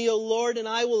 Answer me, O Lord, and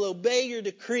I will obey your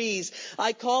decrees.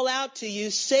 I call out to you,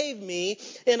 save me,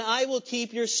 and I will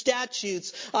keep your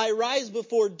statutes. I rise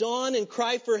before dawn and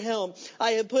cry for help.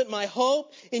 I have put my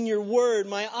hope in your word.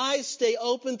 My eyes stay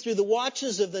open through the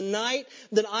watches of the night,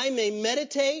 that I may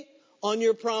meditate on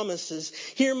your promises.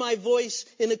 Hear my voice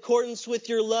in accordance with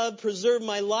your love. Preserve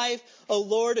my life, O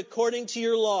Lord, according to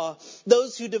your law.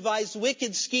 Those who devise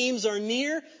wicked schemes are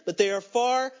near, but they are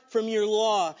far from your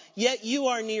law. Yet you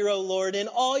are near, O Lord, and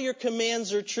all your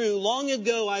commands are true. Long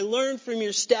ago I learned from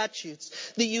your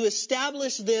statutes that you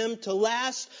established them to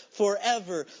last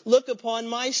forever. Look upon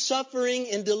my suffering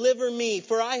and deliver me,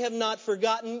 for I have not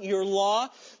forgotten your law.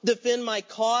 Defend my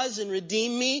cause and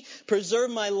redeem me.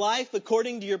 Preserve my life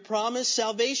according to your promise.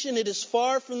 Salvation, it is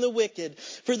far from the wicked,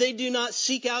 for they do not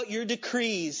seek out your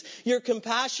decrees. Your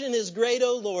compassion is great,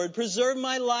 O Lord. Preserve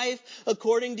my life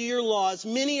according to your laws.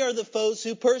 Many are the foes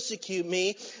who persecute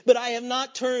me, but I have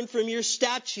not turned from your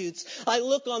statutes. I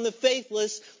look on the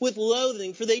faithless with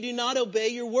loathing, for they do not obey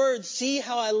your words. See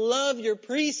how I love your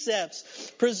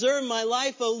precepts. Preserve my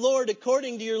life, O Lord,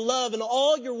 according to your love, and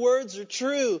all your words are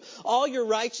true. All your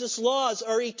righteous laws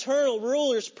are eternal.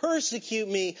 Rulers persecute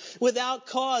me without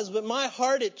cause, but my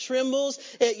heart, it trembles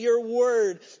at your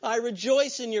word. I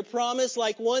rejoice in your promise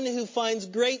like one who finds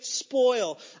great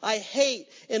spoil. I hate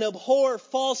and abhor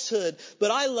falsehood,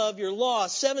 but I love your law.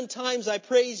 7 times I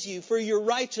praise you for your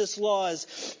righteous laws.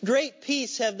 Great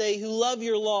peace have they who love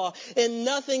your law, and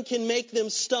nothing can make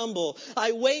them stumble.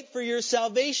 I wait for your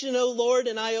salvation, O Lord,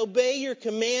 and I obey your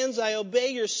commands. I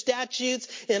obey your statutes,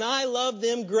 and I love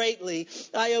them greatly.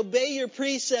 I obey your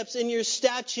precepts and your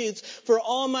statutes, for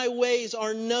all my ways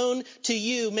are known to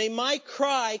you. May my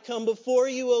cry come before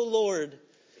you, O Lord.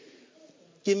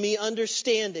 Give me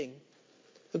understanding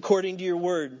according to your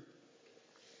word.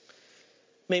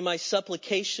 May my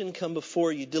supplication come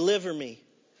before you. Deliver me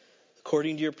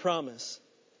according to your promise.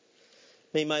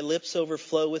 May my lips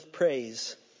overflow with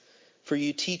praise, for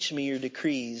you teach me your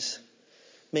decrees.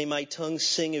 May my tongue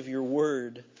sing of your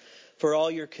word, for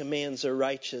all your commands are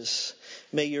righteous.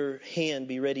 May your hand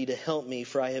be ready to help me,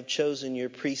 for I have chosen your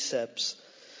precepts.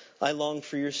 I long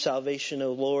for your salvation,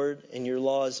 O Lord, and your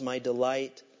law is my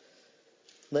delight.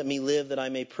 Let me live that I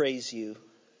may praise you,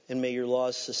 and may your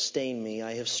laws sustain me.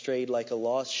 I have strayed like a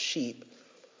lost sheep.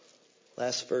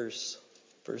 Last verse,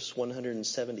 verse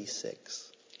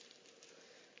 176.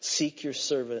 Seek your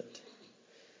servant,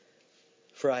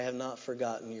 for I have not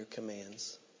forgotten your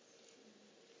commands.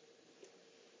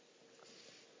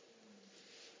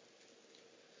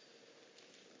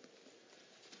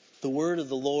 The word of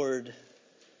the Lord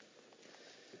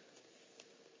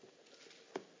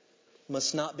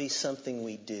must not be something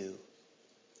we do.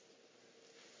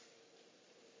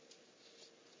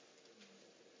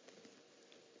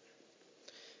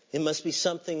 It must be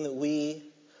something that we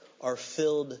are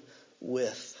filled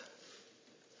with.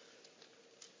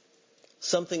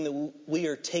 Something that we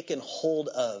are taken hold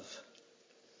of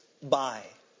by.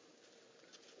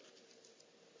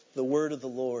 The word of the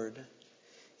Lord.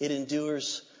 It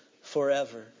endures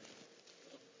forever.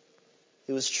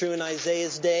 It was true in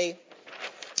Isaiah's day,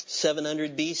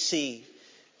 700 BC.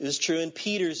 It was true in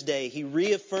Peter's day. He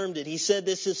reaffirmed it. He said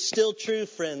this is still true,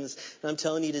 friends. And I'm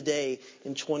telling you today,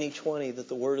 in 2020, that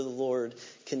the word of the Lord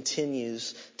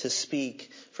continues to speak.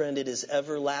 Friend, it is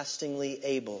everlastingly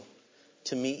able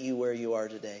to meet you where you are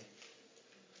today.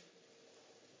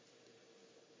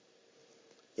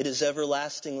 It is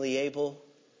everlastingly able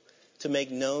to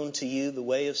make known to you the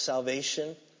way of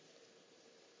salvation,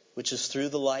 which is through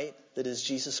the light that is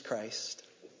Jesus Christ.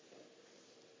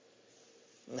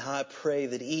 And how I pray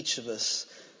that each of us,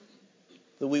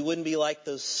 that we wouldn't be like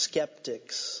those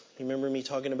skeptics. You remember me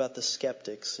talking about the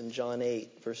skeptics in John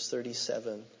 8, verse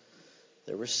 37.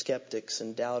 There were skeptics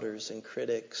and doubters and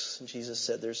critics. And Jesus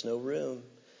said, there's no room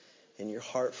in your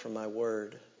heart for my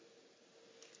word.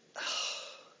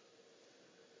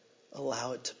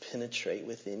 Allow it to penetrate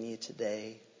within you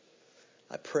today.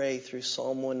 I pray through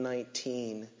Psalm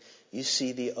 119, you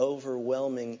see the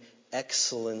overwhelming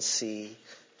excellency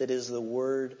that is the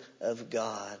Word of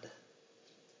God.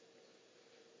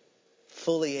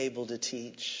 Fully able to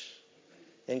teach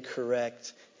and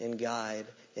correct and guide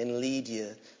and lead you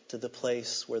to the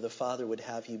place where the Father would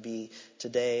have you be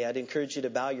today. I'd encourage you to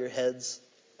bow your heads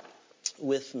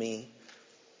with me.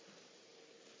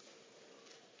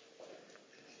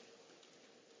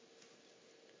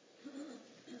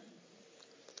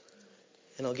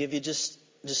 And I'll give you just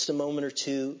a moment or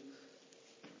two.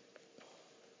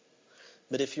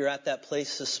 But if you're at that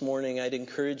place this morning, I'd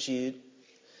encourage you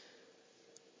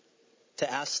to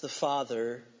ask the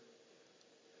Father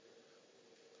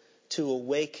to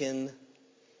awaken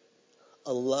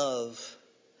a love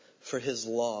for His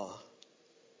law.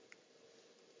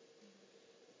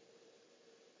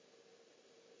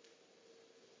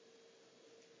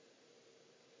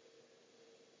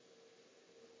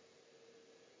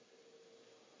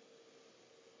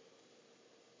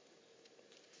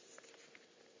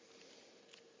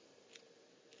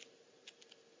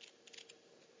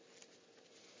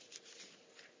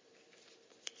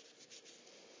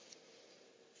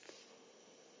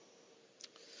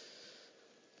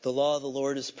 The law of the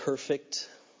Lord is perfect,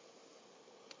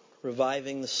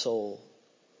 reviving the soul.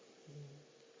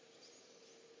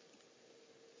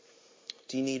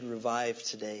 Do you need revived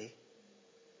today?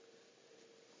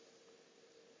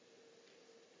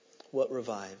 What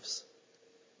revives?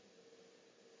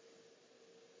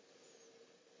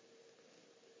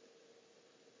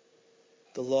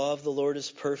 The law of the Lord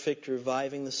is perfect,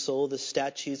 reviving the soul. The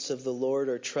statutes of the Lord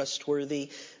are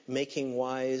trustworthy, making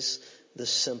wise the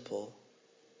simple.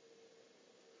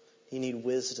 You need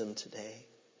wisdom today.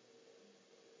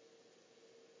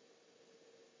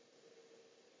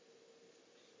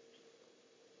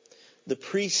 The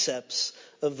precepts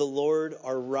of the Lord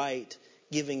are right,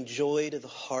 giving joy to the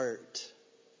heart.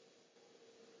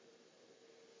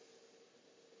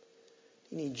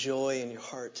 You need joy in your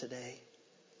heart today.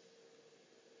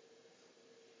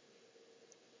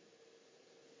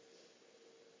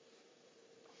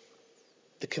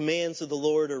 The commands of the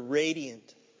Lord are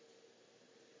radiant,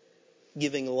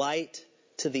 giving light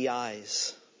to the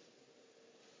eyes.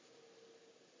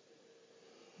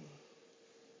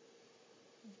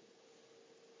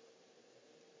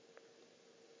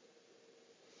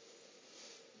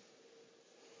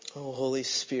 Oh, Holy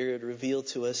Spirit, reveal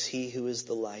to us He who is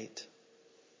the light.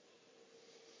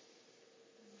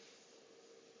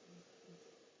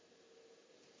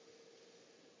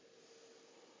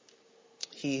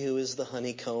 He who is the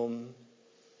honeycomb.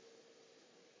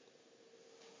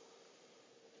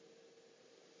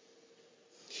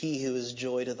 He who is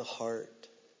joy to the heart.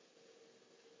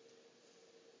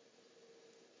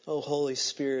 Oh, Holy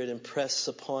Spirit, impress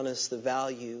upon us the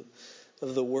value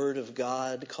of the Word of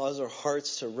God. Cause our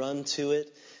hearts to run to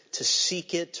it, to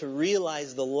seek it, to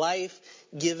realize the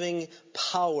life-giving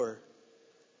power.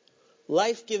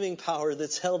 Life-giving power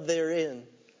that's held therein.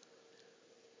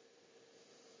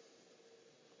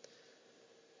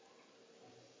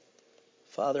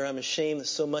 Father, I'm ashamed that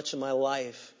so much of my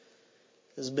life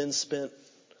has been spent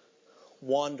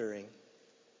wandering.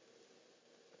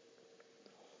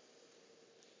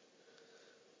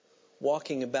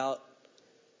 Walking about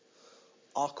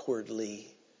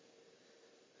awkwardly.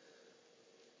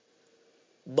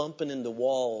 Bumping into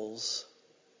walls.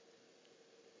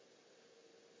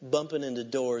 Bumping into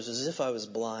doors as if I was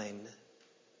blind.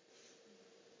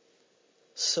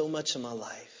 So much of my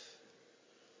life.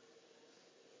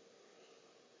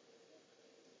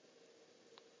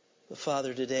 But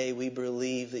Father, today we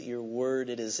believe that your word,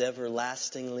 it is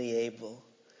everlastingly able.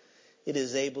 It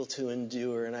is able to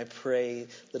endure. And I pray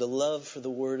that a love for the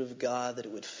Word of God, that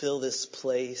it would fill this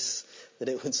place, that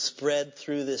it would spread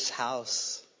through this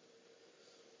house,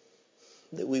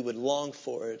 that we would long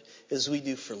for it as we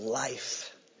do for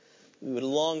life, we would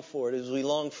long for it as we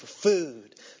long for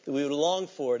food, that we would long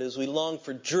for it as we long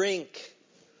for drink.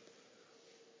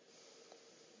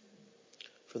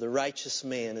 For the righteous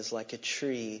man is like a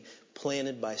tree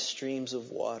planted by streams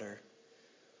of water,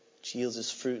 which yields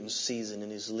his fruit in season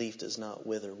and whose leaf does not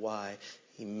wither. Why?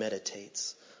 He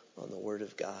meditates on the Word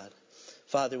of God.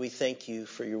 Father, we thank you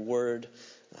for your Word.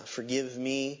 Forgive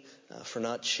me for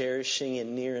not cherishing it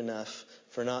near enough,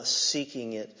 for not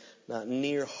seeking it not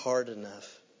near hard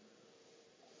enough,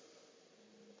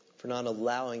 for not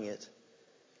allowing it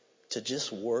to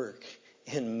just work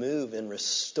and move and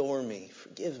restore me.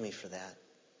 Forgive me for that.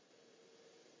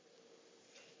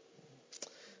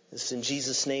 It's in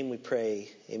Jesus' name we pray.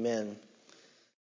 Amen.